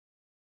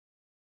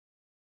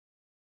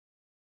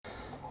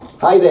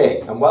Hi there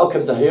and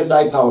welcome to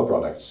Hyundai Power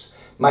Products.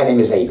 My name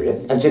is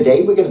Adrian and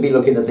today we're going to be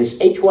looking at this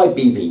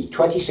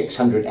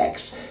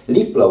HYBV2600X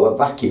leaf blower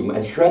vacuum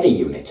and shredder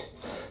unit.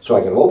 So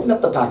I'm going to open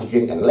up the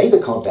packaging and lay the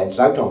contents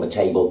out on the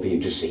table for you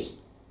to see.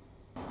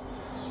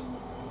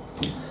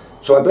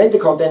 So I've laid the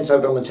contents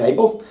out on the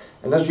table,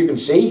 and as you can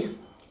see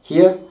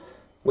here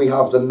we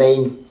have the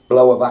main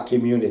blower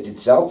vacuum unit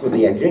itself with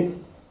the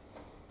engine.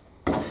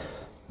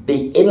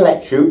 The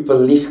inlet tube for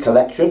leaf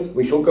collection,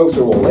 we shall go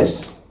through all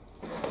this.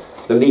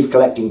 The leaf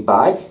collecting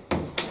bag,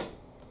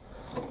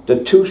 the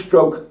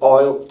 2-stroke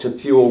oil to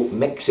fuel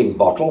mixing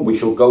bottle, we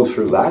shall go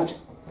through that.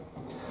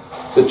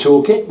 The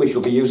toolkit, we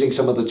shall be using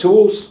some of the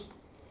tools.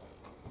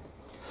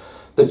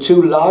 The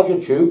 2 larger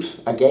tubes,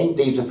 again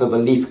these are for the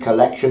leaf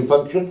collection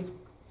function.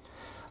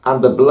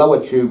 And the blower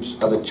tubes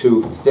are the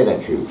 2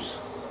 thinner tubes.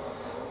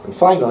 And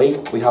finally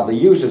we have the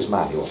user's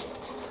manual.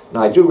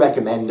 Now I do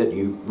recommend that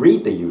you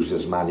read the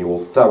user's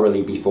manual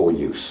thoroughly before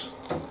use.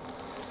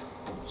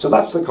 So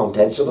that's the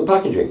contents of the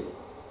packaging.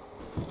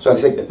 So I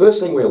think the first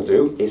thing we'll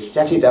do is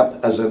set it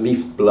up as a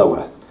leaf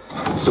blower.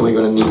 So we're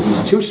going to need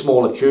these 2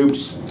 smaller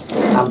tubes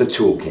and the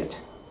toolkit.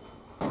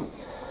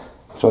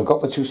 So I've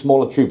got the 2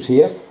 smaller tubes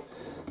here,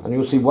 and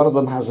you'll see one of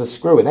them has a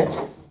screw in it.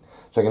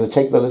 So I'm going to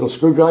take the little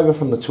screwdriver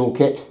from the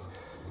toolkit,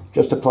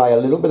 just apply a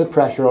little bit of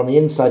pressure on the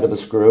inside of the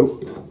screw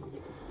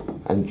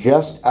and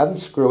just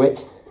unscrew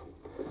it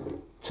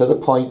to the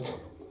point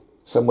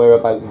somewhere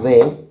about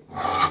there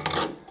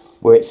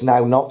where it's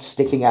now not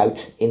sticking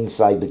out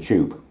inside the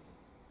tube.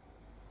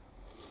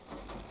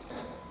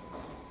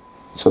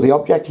 So the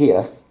object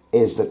here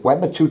is that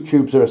when the 2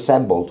 tubes are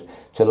assembled,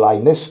 to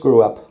line this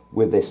screw up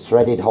with this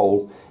threaded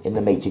hole in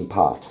the mating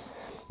part.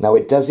 Now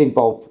it does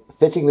involve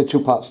fitting the 2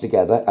 parts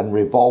together and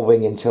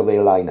revolving until they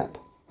line up.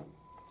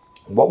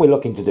 What we're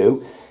looking to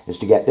do is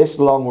to get this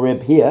long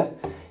rib here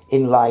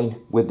in line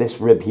with this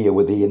rib here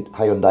with the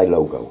Hyundai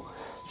logo.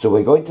 So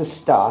we're going to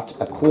start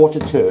a 1/4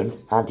 turn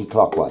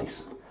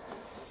anti-clockwise.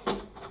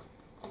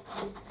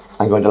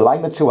 I'm going to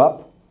line the 2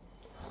 up,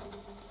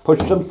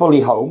 push them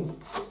fully home,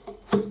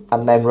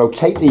 and then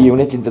rotate the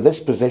unit into this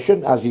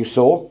position as you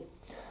saw,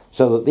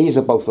 so that these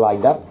are both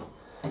lined up,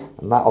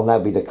 and that will now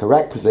be the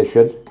correct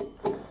position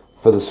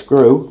for the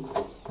screw,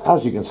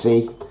 as you can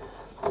see,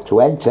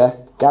 to enter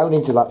down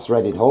into that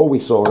threaded hole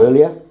we saw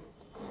earlier.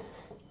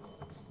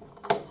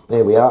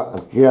 There we are,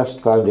 I've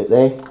just found it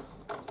there,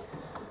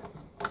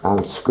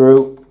 and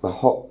screw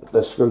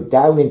the screw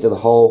down into the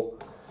hole,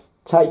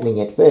 tightening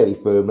it fairly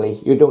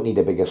firmly. You don't need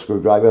a bigger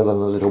screwdriver than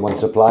the little one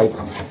supplied.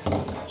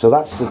 So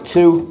that's the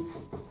 2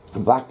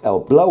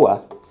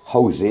 blower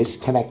hoses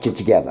connected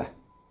together.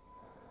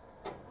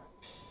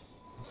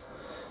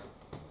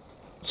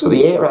 So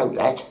the air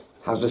outlet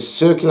has a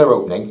circular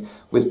opening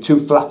with 2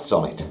 flats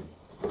on it,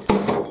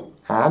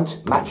 and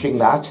matching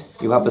that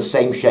you have the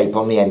same shape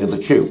on the end of the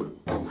tube.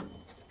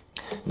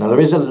 Now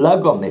there is a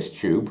lug on this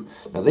tube.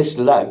 Now this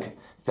lug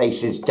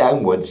faces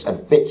downwards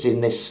and fits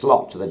in this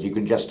slot that you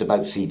can just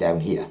about see down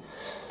here.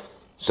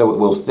 So it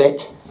will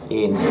fit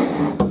in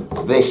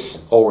this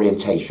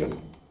orientation.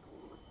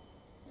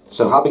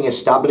 So having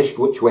established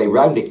which way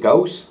round it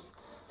goes,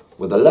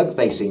 with the lug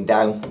facing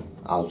down,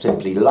 I'll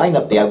simply line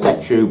up the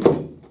outlet tube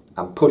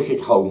and push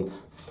it home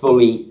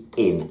fully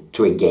in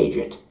to engage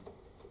it.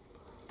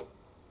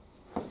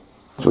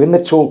 So in the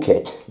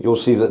toolkit you'll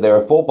see that there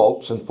are 4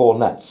 bolts and 4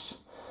 nuts.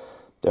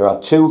 There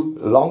are 2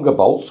 longer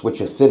bolts which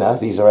are thinner,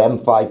 these are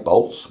M5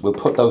 bolts, we'll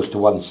put those to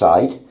one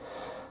side,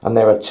 and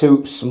there are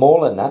 2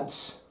 smaller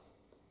nuts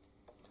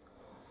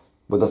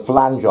with a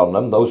flange on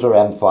them, those are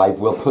M5,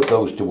 we'll put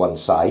those to one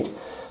side,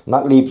 and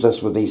that leaves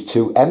us with these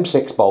 2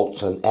 M6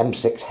 bolts and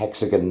M6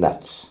 hexagon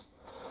nuts.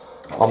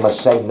 On the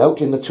same note,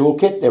 in the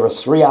toolkit there are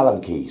 3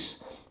 Allen keys.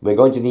 We're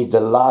going to need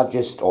the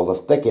largest or the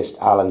thickest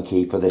Allen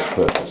key for this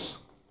purpose.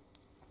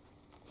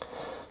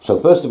 So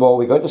first of all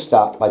we're going to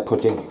start by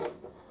putting,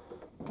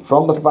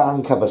 from the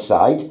fan cover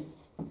side,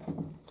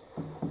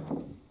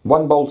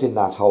 1 bolt in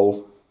that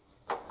hole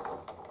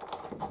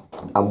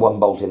and 1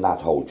 bolt in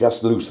that hole,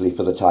 just loosely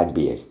for the time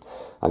being.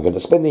 I'm going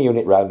to spin the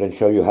unit round and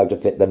show you how to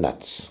fit the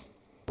nuts.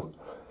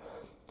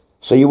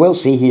 So you will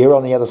see here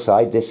on the other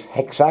side this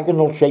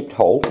hexagonal shaped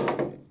hole,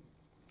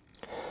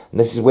 and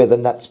this is where the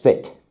nuts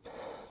fit.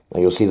 Now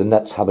you'll see the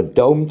nuts have a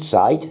domed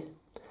side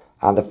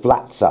and a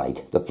flat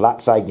side. The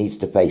flat side needs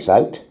to face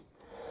out,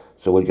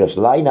 so we'll just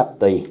line up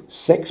the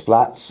 6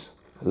 flats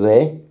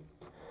there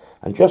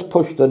and just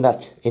push the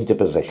nut into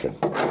position.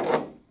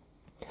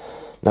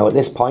 Now at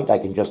this point I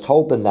can just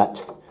hold the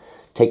nut,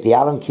 take the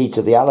Allen key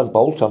to the Allen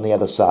bolt on the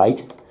other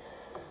side,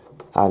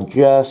 and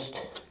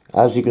just,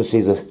 as you can see,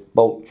 the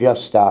bolt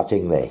just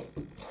starting there.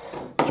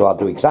 So I'll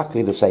do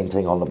exactly the same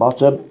thing on the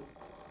bottom.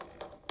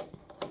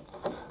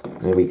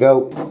 There we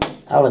go,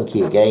 Allen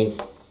key again,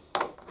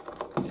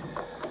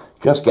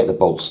 just get the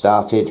bolt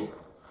started.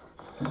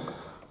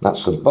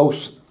 That's them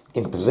both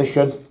in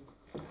position,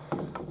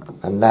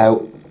 and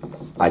now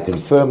I can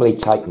firmly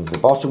tighten the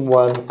bottom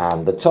one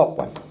and the top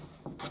one.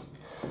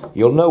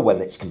 You'll know when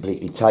it's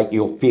completely tight,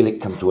 you'll feel it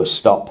come to a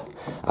stop,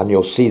 and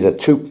you'll see the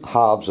 2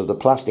 halves of the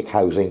plastic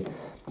housing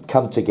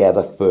come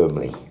together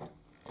firmly.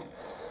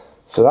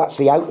 So that's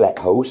the outlet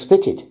hose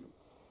fitted.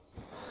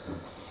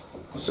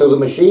 So the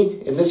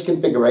machine in this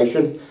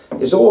configuration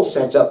is all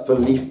set up for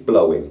leaf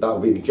blowing. That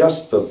will be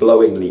just for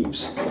blowing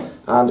leaves.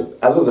 And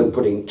other than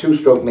putting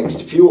 2-stroke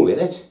mixed fuel in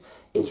it,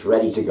 it's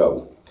ready to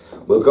go.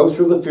 We'll go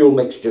through the fuel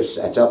mixture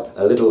setup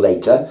a little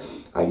later.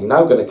 I'm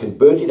now going to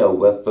convert it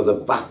over for the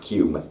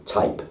vacuum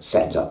type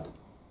setup.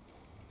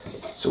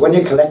 So when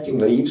you're collecting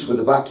leaves with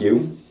a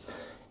vacuum,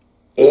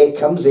 air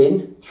comes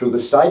in through the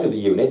side of the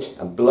unit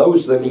and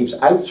blows the leaves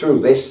out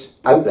through this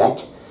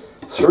outlet,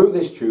 through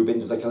this tube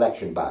into the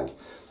collection bag.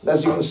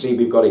 As you can see,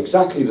 we've got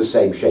exactly the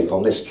same shape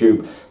on this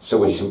tube, so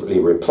we simply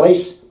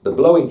replace the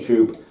blowing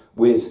tube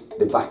with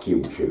the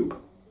vacuum tube.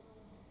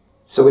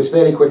 So it's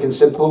fairly quick and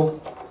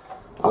simple.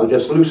 I'll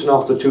just loosen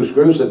off the 2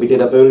 screws that we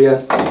did up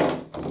earlier,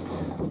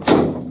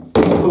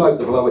 pull out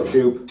the blower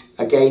tube,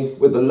 again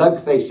with the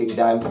lug facing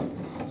down,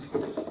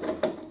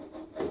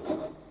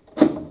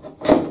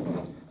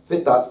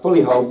 fit that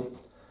fully home,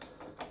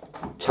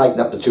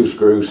 tighten up the 2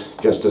 screws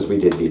just as we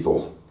did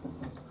before.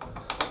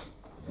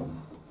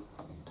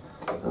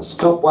 That's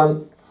the top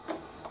one.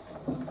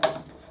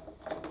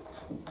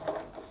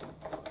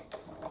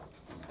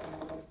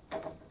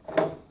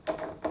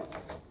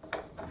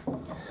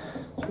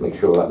 Just make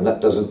sure that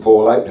nut doesn't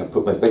fall out. I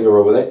put my finger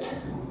over it.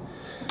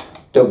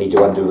 Don't need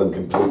to undo them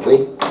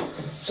completely.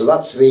 So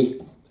that's the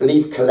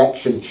leaf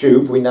collection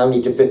tube. We now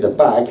need to fit the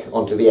bag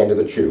onto the end of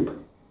the tube.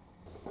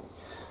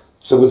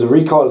 So with the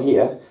recoil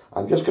here,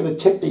 I'm just going to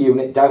tip the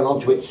unit down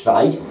onto its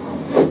side.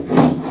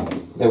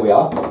 There we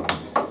are.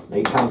 Now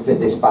you can fit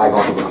this bag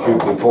onto the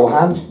tube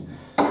beforehand.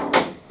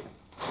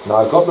 Now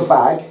I've got the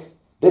bag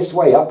this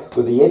way up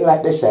with the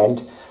inlet this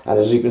end, and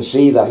as you can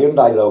see the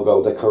Hyundai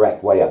logo the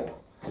correct way up.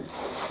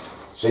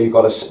 So you've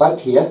got a spout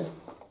here,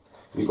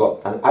 you've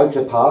got an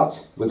outer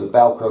part with the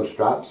Velcro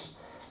straps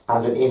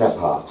and an inner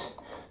part.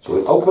 So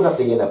we'll open up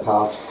the inner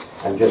part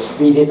and just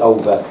feed it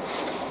over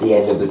the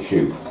end of the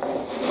tube.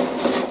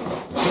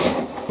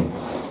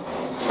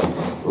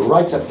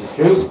 Right up the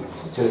tube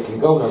until it can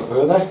go no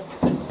further,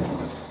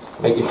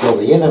 making sure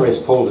the inner is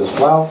pulled as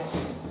well.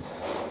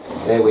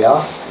 There we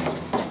are.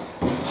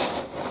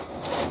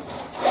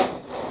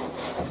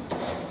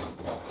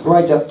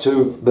 Right up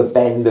to the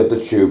bend of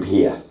the tube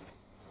here.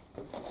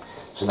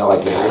 So now I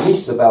can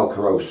release the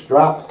Velcro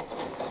strap,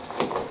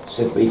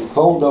 simply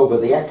fold over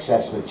the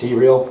excess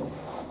material,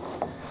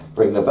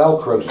 bring the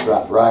Velcro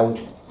strap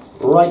round,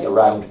 right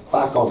around,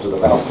 back onto the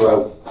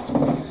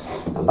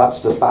Velcro, and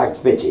that's the bag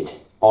fitted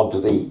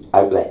onto the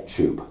outlet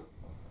tube.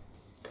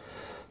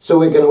 So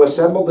we're going to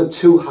assemble the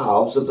 2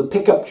 halves of the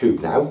pickup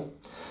tube now.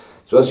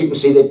 So as you can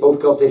see, they've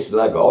both got this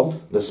lug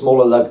on. The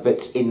smaller lug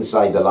fits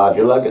inside the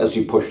larger lug as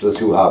you push the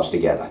 2 halves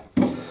together.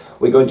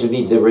 We're going to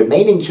need the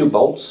remaining 2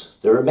 bolts,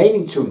 the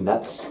remaining 2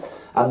 nuts,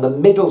 and the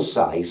middle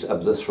size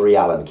of the 3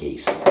 Allen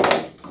keys.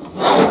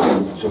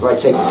 So if I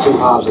take the 2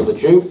 halves of the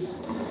tube,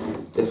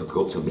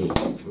 difficult for me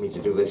to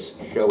do this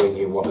showing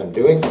you what I'm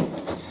doing.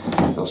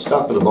 I'll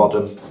start at the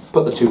bottom,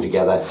 put the 2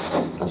 together,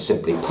 and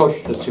simply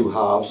push the 2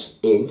 halves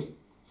in.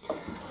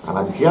 And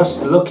I'm just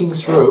looking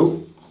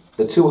through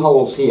the 2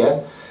 holes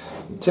here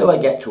until I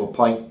get to a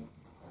point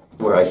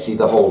where I see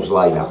the holes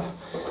line up.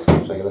 So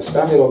I'm going to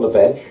stand it on the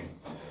bench,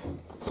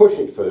 push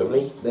it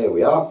firmly, there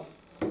we are.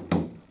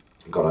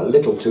 Got a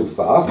little too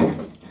far.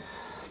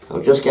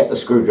 I'll just get the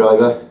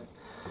screwdriver,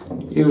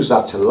 use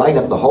that to line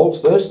up the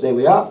holes first, there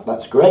we are,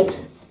 that's great.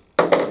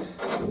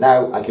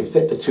 Now I can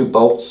fit the 2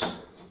 bolts,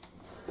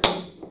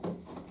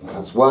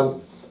 that's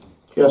one,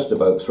 just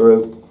about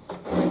through.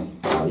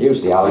 I'll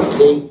use the Allen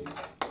key.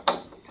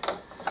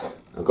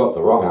 I've got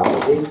the wrong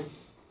Allen key.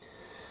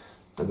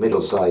 The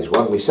middle size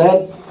one we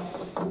said.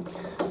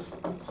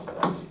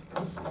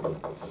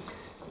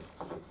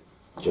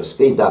 Just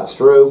feed that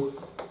through.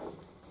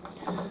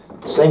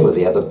 Same with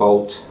the other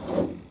bolt.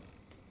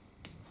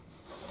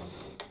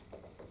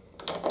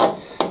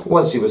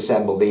 Once you've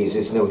assembled these,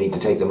 there's no need to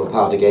take them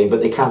apart again,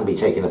 but they can be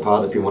taken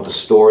apart if you want to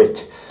store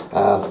it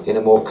in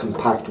a more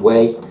compact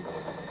way.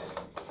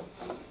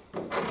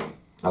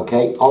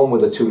 Okay, on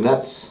with the 2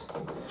 nuts.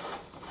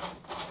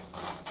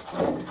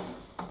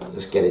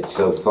 Just get it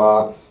so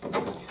far.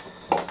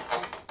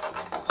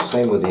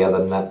 Same with the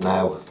other nut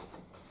now.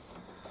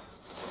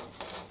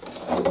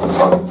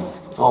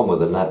 On with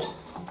the nut.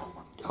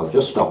 I'll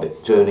just stop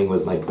it turning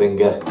with my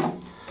finger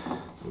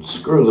and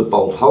screw the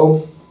bolt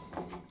home.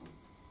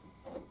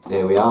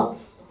 There we are.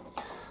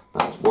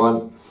 That's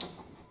one.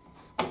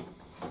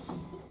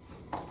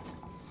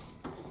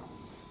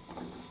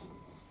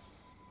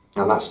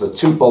 And that's the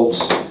 2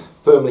 bolts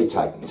firmly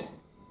tightened.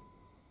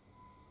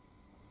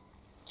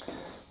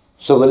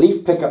 So the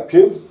leaf pickup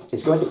tube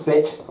is going to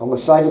fit on the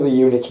side of the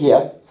unit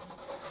here.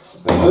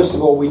 But first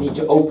of all, we need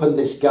to open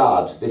this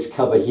guard, this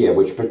cover here,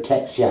 which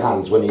protects your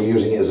hands when you're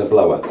using it as a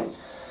blower.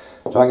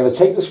 So I'm going to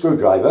take the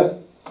screwdriver,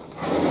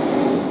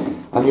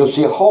 and you'll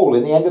see a hole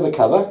in the end of the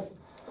cover.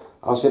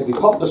 I'll simply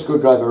pop the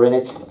screwdriver in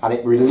it, and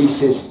it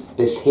releases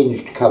this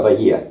hinged cover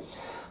here.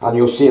 and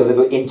you'll see a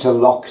little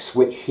interlock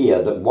switch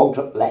here that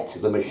won't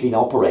let the machine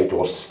operate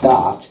or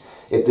start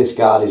if this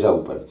guard is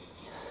open.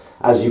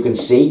 As you can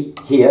see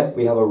here,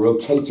 we have a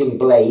rotating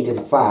blade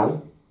and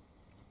fan,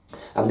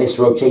 and this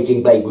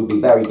rotating blade would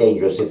be very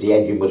dangerous if the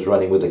engine was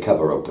running with the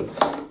cover open,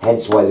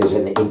 hence why there's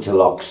an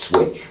interlock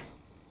switch.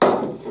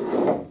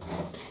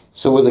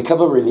 So with the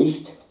cover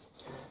released,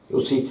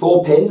 you'll see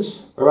 4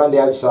 pins around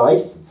the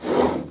outside.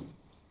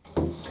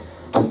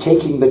 I'm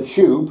taking the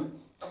tube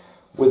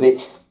with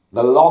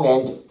the long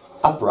end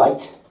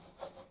upright.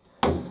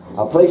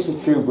 I'll place the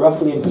tube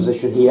roughly in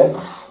position here,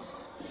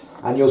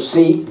 and you'll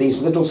see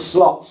these little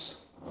slots.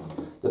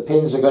 The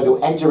pins are going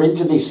to enter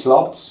into these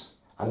slots,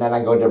 and then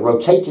I'm going to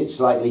rotate it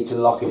slightly to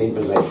lock it in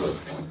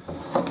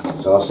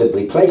position. So I'll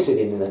simply place it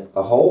in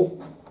a hole,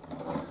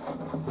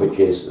 which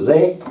is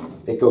there.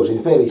 It goes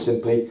in fairly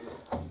simply.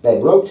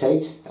 Then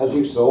rotate, as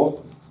you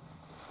saw,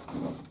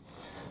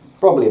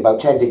 probably about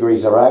 10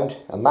 degrees around,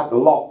 and that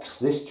locks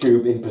this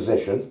tube in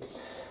position.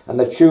 And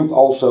the tube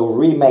also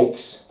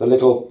remakes the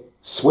little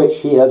switch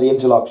here, the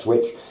interlock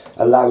switch,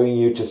 allowing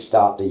you to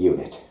start the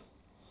unit.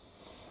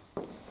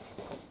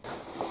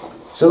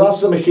 So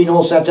that's the machine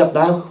all set up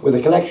now, with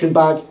the collection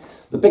bag,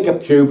 the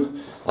pickup tube.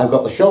 I've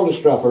got the shoulder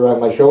strap around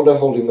my shoulder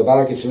holding the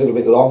bag. It's a little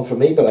bit long for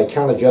me, but I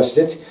can adjust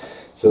it.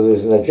 So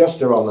there's an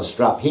adjuster on the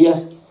strap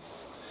here.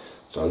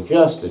 So I'll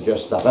just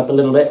adjust that up a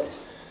little bit.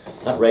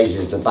 That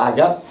raises the bag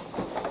up.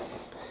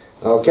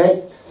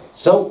 Okay,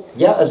 so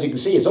yeah, as you can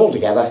see, it's all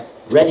together,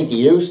 ready to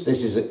use.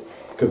 This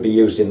could be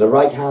used in the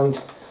right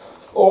hand,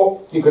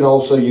 or you can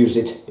also use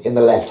it in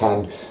the left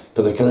hand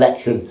for the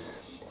collection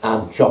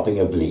and chopping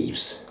of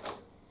leaves.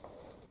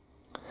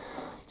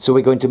 So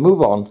we're going to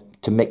move on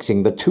to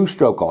mixing the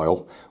 2-stroke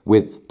oil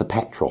with the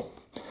petrol.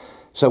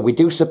 So we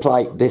do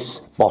supply this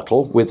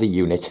bottle with the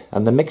unit,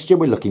 and the mixture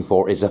we're looking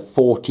for is a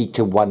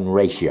 40:1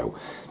 ratio.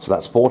 So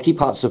that's 40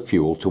 parts of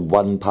fuel to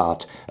 1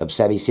 part of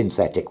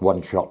semi-synthetic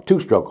one-shot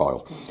 2-stroke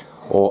oil,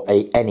 or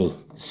any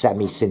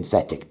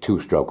semi-synthetic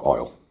 2-stroke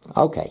oil.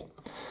 Okay,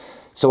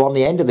 so on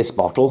the end of this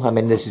bottle, I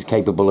mean, this is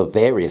capable of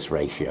various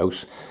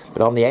ratios,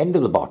 but on the end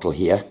of the bottle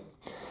here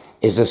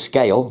is a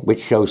scale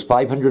which shows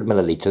 500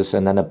 millilitres,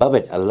 and then above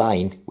it a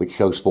line which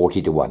shows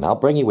 40:1. I'll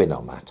bring you in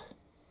on that.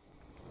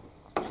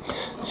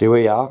 So here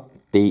we are,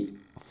 the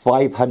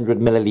 500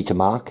 milliliter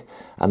mark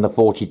and the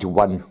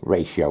 40:1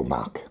 ratio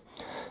mark.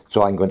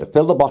 So I'm going to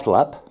fill the bottle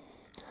up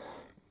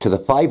to the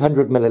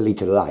 500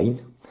 milliliter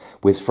line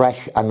with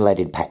fresh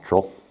unleaded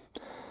petrol.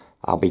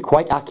 I'll be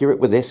quite accurate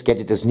with this, get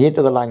it as near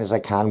to the line as I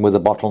can with the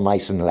bottle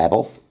nice and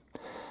level.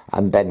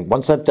 And then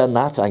once I've done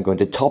that, I'm going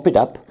to top it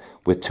up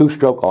with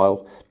 2-stroke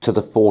oil to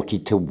the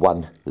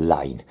 40:1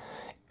 line.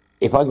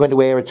 If I'm going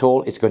to air at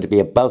all, it's going to be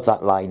above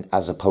that line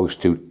as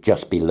opposed to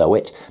just below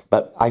it,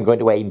 but I'm going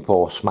to aim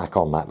for smack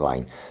on that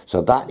line.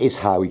 So that is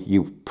how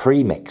you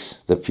pre-mix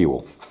the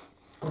fuel.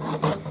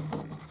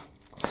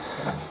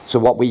 So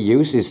what we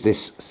use is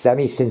this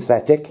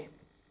semi-synthetic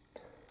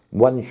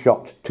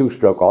one-shot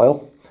 2-stroke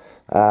oil.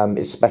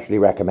 It's specially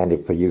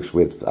recommended for use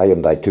with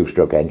Hyundai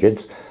 2-stroke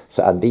engines.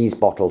 So, and these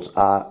bottles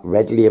are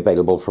readily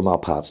available from our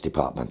parts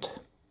department.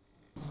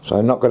 So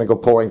I'm not going to go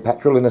pouring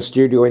petrol in a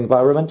studio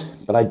environment,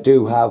 but I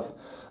do have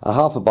a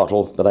half a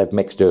bottle that I've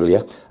mixed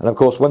earlier. And of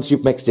course, once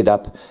you've mixed it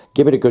up,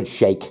 give it a good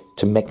shake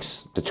to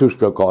mix the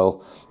 2-stroke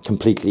oil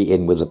completely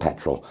in with the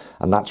petrol.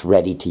 And that's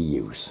ready to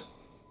use.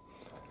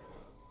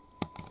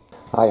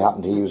 I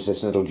happen to use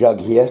this little jug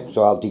here,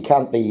 so I'll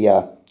decant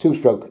the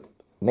 2-stroke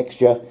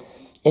mixture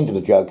into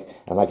the jug,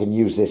 and I can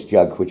use this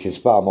jug, which is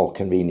far more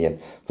convenient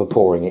for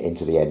pouring it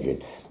into the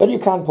engine. But you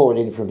can pour it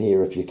in from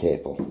here if you're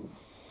careful.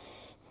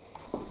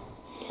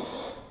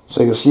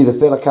 So you'll see the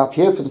filler cap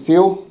here for the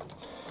fuel.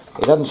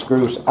 It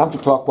unscrews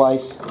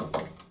anti-clockwise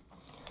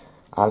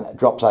and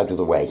drops out of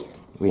the way.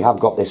 We have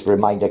got this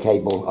reminder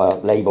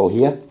label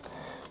here,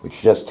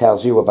 which just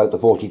tells you about the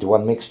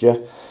 40:1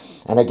 mixture.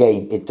 And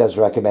again, it does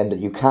recommend that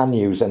you can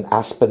use an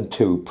Aspen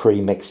 2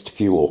 pre-mixed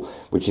fuel,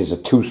 which is a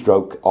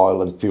 2-stroke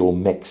oil and fuel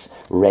mix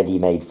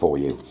ready-made for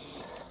you.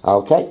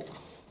 Okay,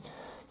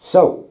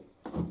 so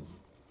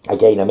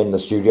again, I'm in the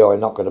studio. I'm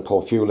not going to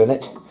pour fuel in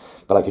it,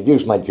 but I could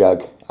use my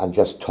jug and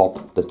just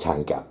top the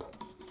tank up.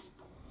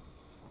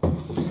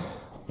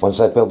 Once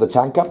I fill the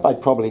tank up,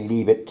 I'd probably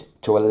leave it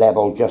to a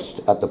level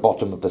just at the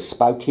bottom of the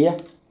spout here.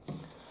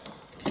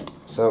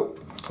 So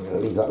I'm going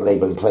to leave that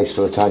label in place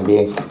for the time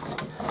being,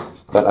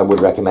 but I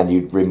would recommend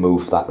you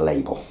remove that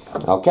label.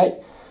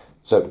 Okay,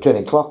 so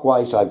turning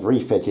clockwise, I've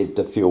refitted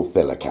the fuel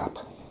filler cap.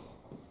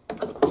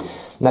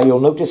 Now you'll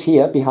notice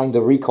here behind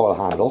the recoil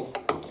handle,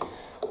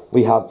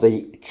 we have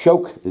the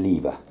choke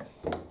lever.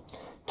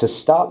 To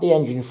start the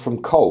engine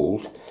from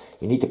cold,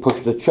 you need to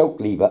push the choke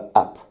lever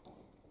up.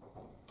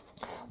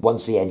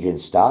 Once the engine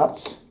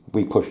starts,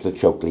 we push the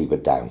choke lever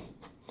down.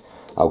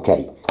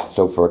 Okay,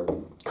 so for a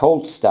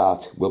cold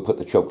start, we'll put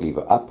the choke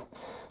lever up.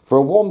 For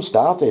a warm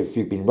start, if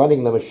you've been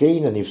running the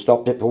machine and you've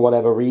stopped it for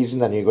whatever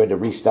reason and you're going to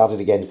restart it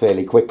again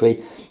fairly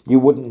quickly, you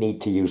wouldn't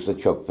need to use the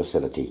choke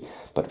facility.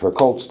 But for a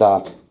cold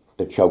start,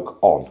 the choke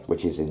on,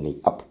 which is in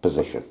the up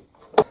position.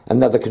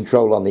 Another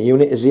control on the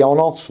unit is the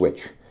on-off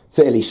switch.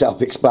 Fairly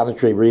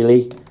self-explanatory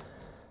really.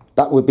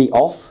 That would be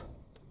off,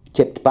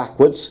 tipped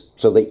backwards,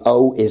 so the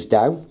O is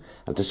down.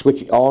 And to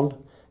switch it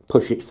on,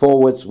 push it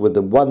forwards with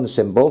the 1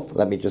 symbol.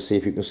 Let me just see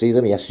if you can see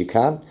them. Yes, you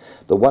can.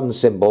 The 1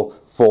 symbol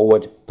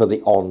forward for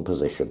the on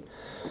position.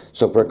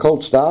 So for a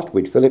cold start,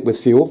 we'd fill it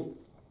with fuel.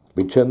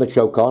 We'd turn the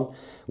choke on.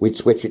 We'd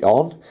switch it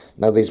on.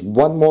 Now there's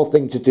one more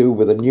thing to do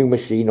with a new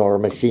machine or a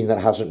machine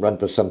that hasn't run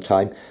for some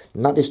time,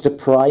 and that is to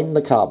prime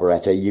the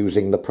carburetor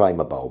using the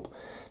primer bulb.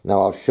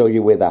 Now I'll show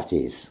you where that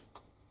is.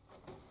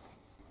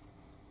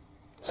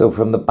 So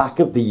from the back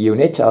of the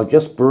unit, I'll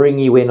just bring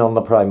you in on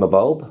the primer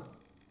bulb.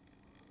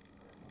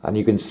 And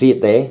you can see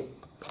it there.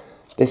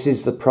 This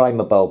is the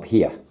primer bulb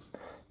here.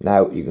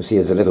 Now you can see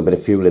there's a little bit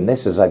of fuel in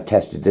this, as I've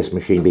tested this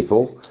machine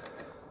before.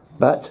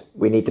 But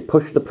we need to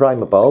push the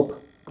primer bulb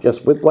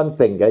just with 1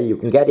 finger. You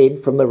can get in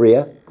from the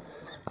rear,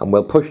 and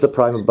we'll push the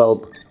primer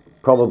bulb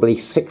probably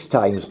 6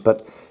 times,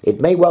 but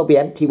it may well be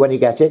empty when you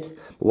get it.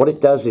 But what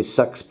it does is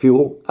sucks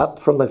fuel up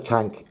from the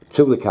tank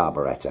to the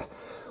carburetor.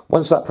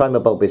 Once that primer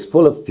bulb is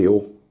full of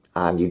fuel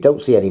and you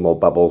don't see any more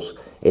bubbles,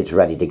 it's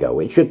ready to go.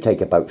 It should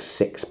take about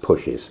 6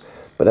 pushes,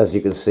 but as you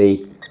can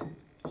see,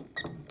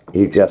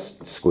 you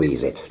just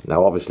squeeze it.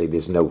 Now obviously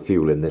there's no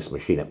fuel in this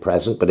machine at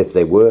present, but if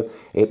there were,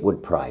 it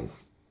would prime.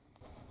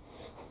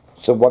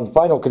 So one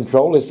final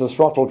control is the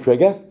throttle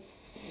trigger.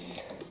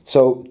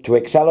 So to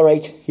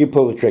accelerate, you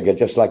pull the trigger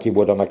just like you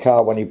would on a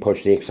car when you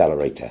push the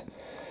accelerator.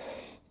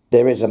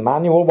 There is a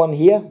manual one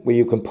here where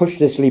you can push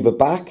this lever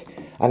back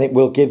and it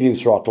will give you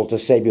throttle to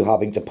save you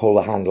having to pull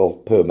the handle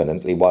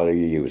permanently while you're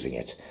using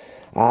it.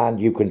 And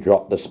you can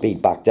drop the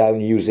speed back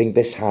down using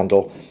this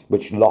handle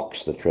which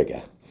locks the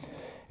trigger.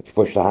 If you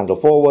push the handle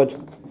forward,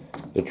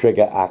 the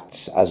trigger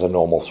acts as a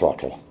normal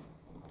throttle.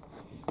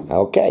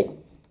 Okay.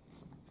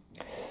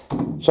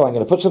 So I'm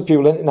going to put some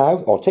fuel in it now,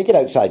 or take it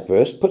outside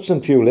first, put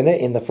some fuel in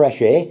it in the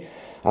fresh air,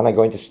 and I'm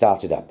going to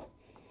start it up.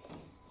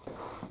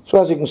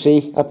 So as you can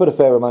see, I put a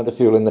fair amount of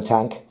fuel in the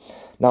tank.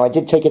 Now I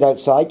did take it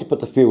outside to put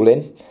the fuel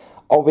in.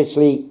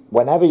 Obviously,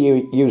 whenever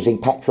you're using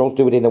petrol,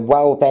 do it in a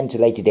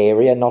well-ventilated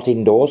area, not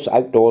indoors.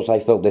 Outdoors, I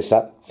filled this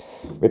up.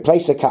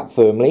 Replace the cap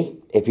firmly.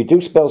 If you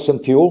do spill some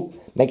fuel,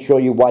 make sure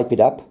you wipe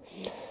it up.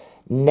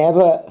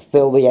 Never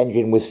fill the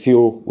engine with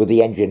fuel with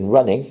the engine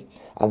running,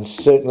 and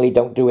certainly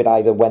don't do it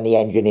either when the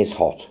engine is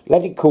hot.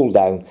 Let it cool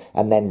down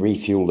and then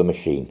refuel the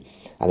machine.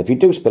 And if you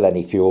do spill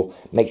any fuel,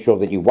 make sure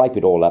that you wipe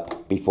it all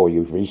up before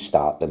you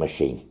restart the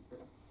machine.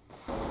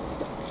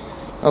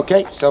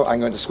 Okay, so I'm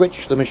going to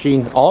switch the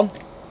machine on.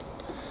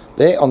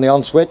 There, on the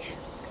on switch.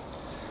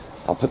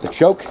 I'll put the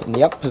choke in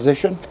the up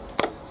position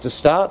to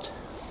start.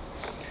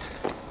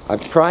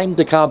 I've primed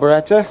the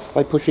carburetor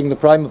by pushing the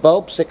primer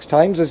bulb 6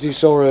 times, as you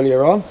saw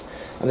earlier on,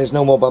 and there's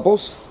no more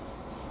bubbles.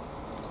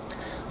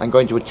 I'm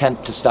going to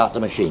attempt to start the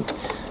machine.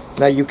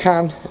 Now you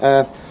can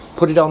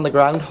put it on the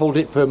ground, hold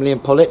it firmly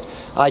and pull it.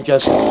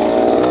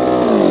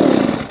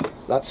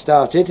 That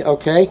started,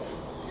 okay.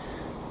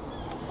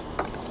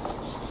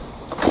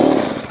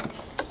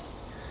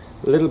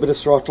 A little bit of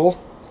throttle,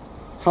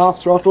 half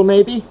throttle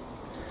maybe,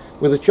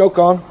 with a choke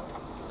on. Turn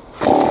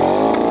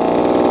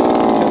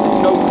the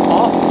choke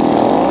off.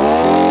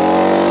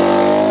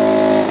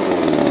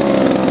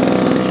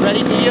 It's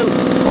ready for you.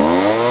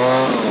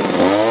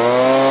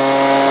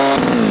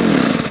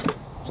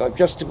 So I've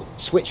just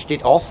switched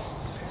it off.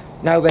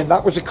 Now then,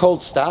 that was a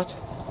cold start.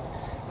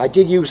 I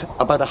did use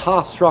about a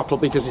half throttle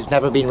because it's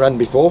never been run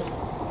before.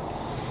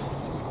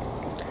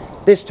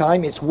 This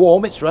time it's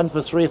warm, it's run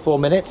for 3 or 4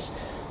 minutes.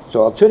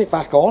 So I'll turn it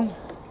back on.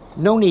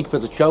 No need for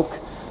the choke.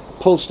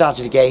 Pull start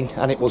it again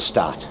and it will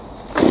start. There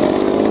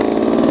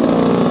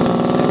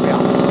we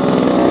are.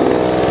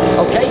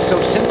 Okay, so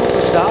simple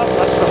to start.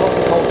 That's the hot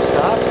and cold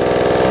start.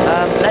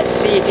 Let's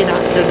see it in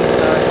action. I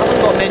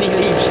haven't got many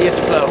leaves here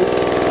to blow,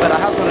 but I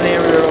have got an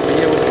area over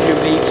here with a few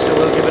leaves, so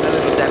we'll give it a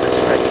little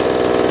demonstration.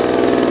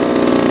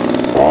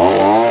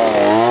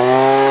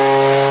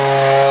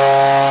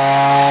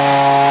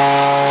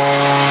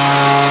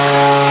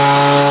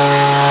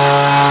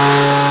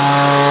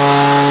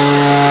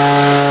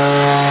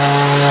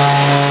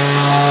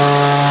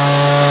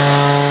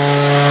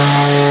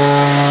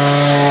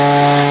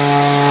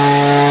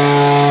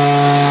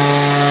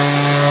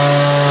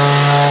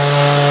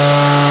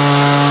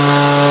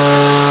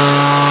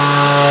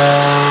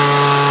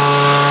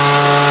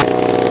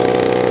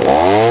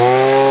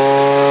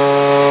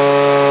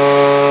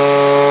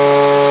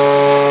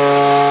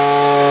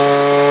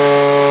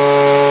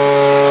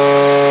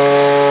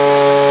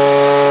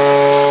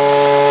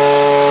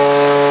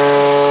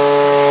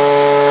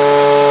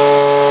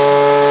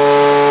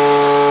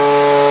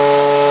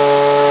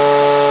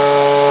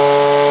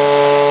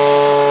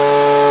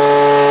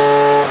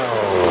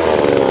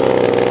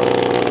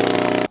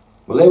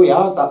 Well, there we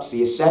are. That's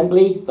the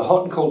assembly, the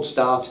hot and cold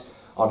start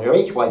on your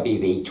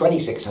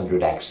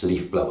HYBV2600X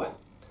leaf blower.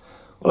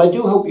 Well, I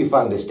do hope you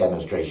found this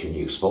demonstration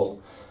useful.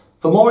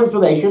 For more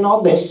information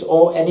on this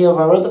or any of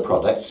our other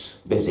products,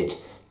 visit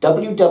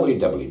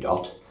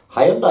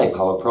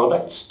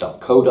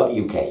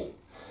www.hyundaipowerproducts.co.uk.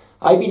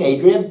 I've been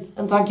Adrian,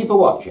 and thank you for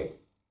watching.